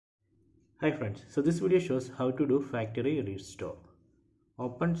Hi friends, so this video shows how to do factory restore.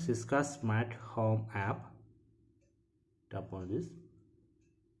 Open SYSKA Smart Home app, tap on this,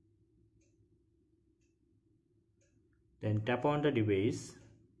 then tap on the device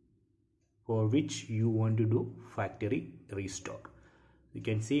for which you want to do factory restore. You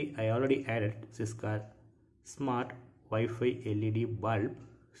can see I already added SYSKA Smart Wi-Fi LED bulb,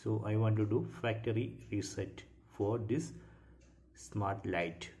 so I want to do factory reset for this smart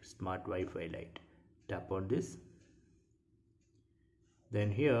Wi-Fi light. Tap on this, then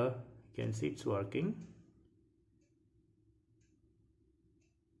here you can see it's working.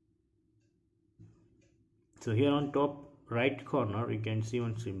 So here on top right corner you can see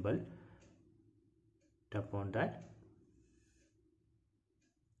one symbol, tap on that,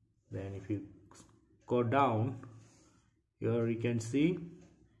 then if you go down here you can see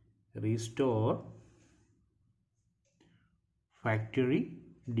restore factory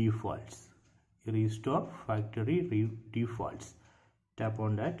defaults, tap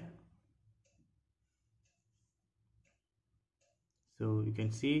on that. So you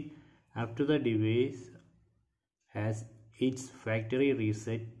can see after the device has its factory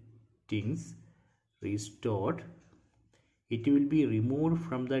resettings restored, it will be removed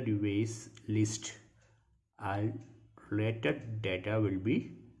from the device list and related data will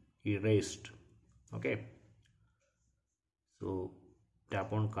be erased. Okay, so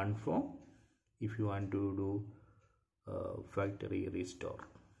tap on confirm if you want to do factory restore.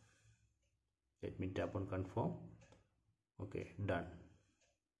 Let me tap on confirm. Okay, done.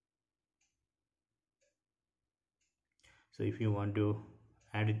 So if you want to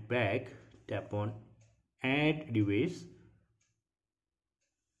add it back, tap on add device,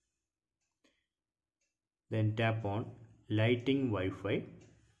 then tap on lighting Wi-Fi,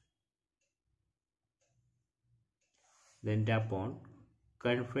 then tap on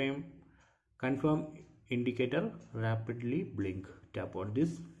confirm indicator rapidly blink, tap on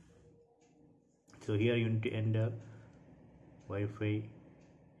this. So here you need to enter Wi-Fi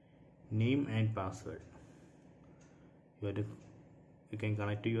name and password. You can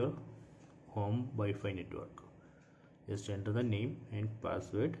connect to your home Wi-Fi network. Just enter the name and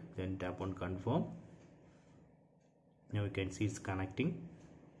password, then tap on confirm. Now you can see it's connecting.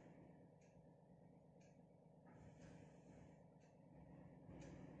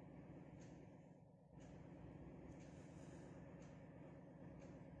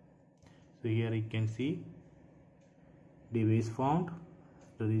 So here you can see device found,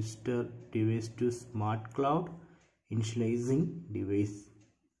 register device to smart cloud, initializing device.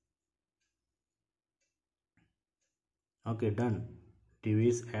 Okay, done.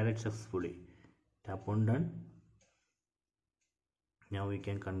 Device added successfully. Tap on done. Now we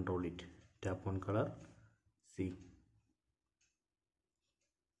can control it. Tap on color. See.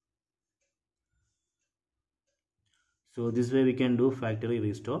 So this way we can do factory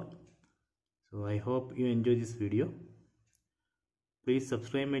restore. So I hope you enjoy this video. Please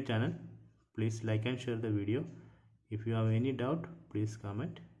subscribe my channel. Please like and share the video. If you have any doubt, please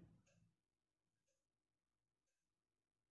comment.